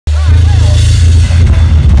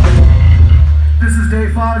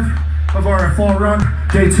5 of our fall run,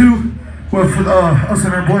 day 2, with us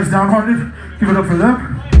and our boys Downhearted. Give it up for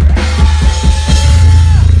them.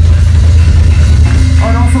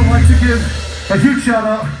 I'd also like to give a huge shout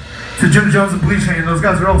out to Jim Jones and Bleach Hand. Those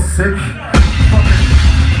guys are all sick.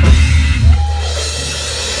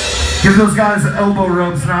 Give those guys elbow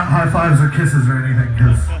rubs, not high fives or kisses or anything,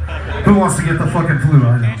 because who wants to get the fucking flu?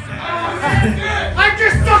 I know. I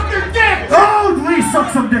just sucked their dick! Oh, Lee,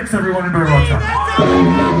 suck some dicks, everyone, in better watch out.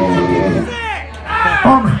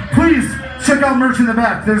 Please check out merch in the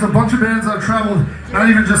back. There's a bunch of bands that have traveled, not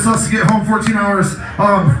even just us to get home 14 hours.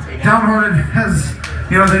 Downhearted has,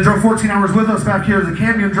 you know, they drove 14 hours with us back here. The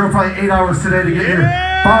Cambion drove probably 8 hours today to get here.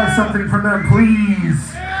 Buy something from them,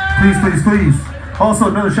 please. Please, please, please. Also,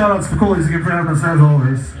 another shout out to Spicolis again for having us as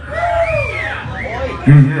always.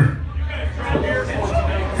 Yeah.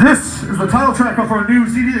 This is the title track of our new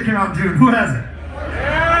CD that came out in June. Who has it?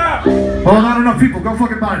 Well, not enough people. Go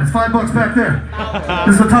fucking buy it. It's $5 back there.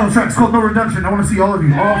 This is the title track. It's called No Redemption. I want to see all of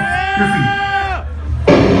you off your feet.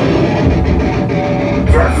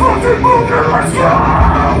 Get fucking moving. Let's go!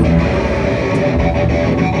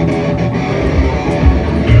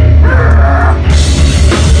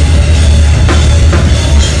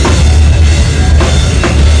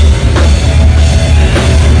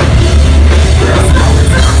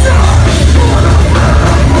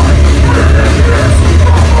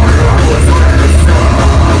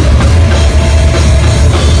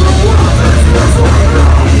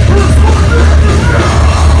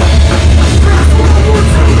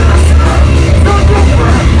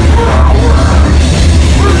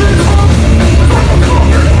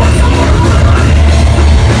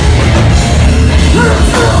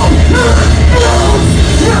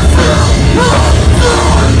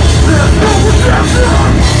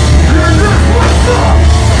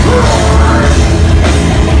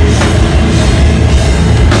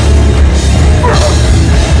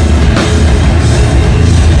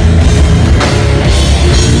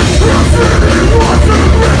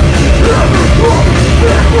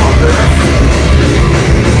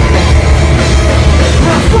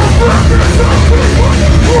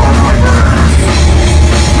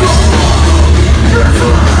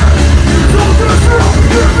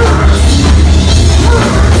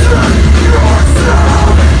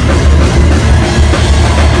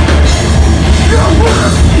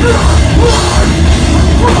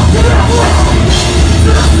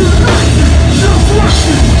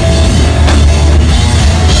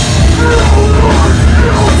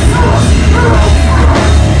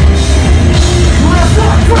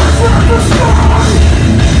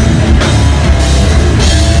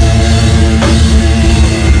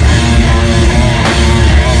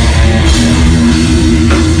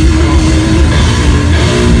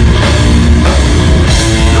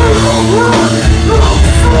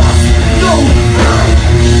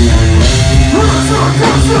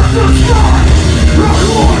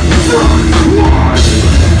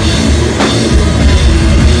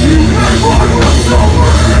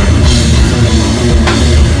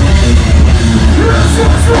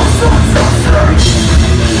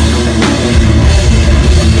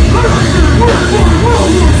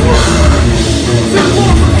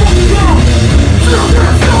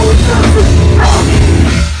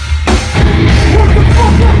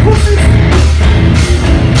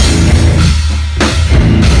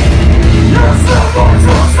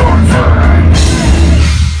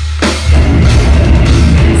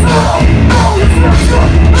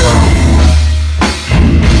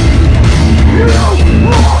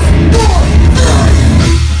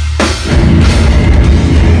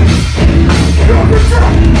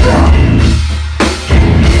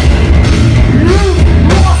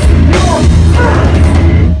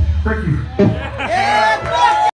 Yeah!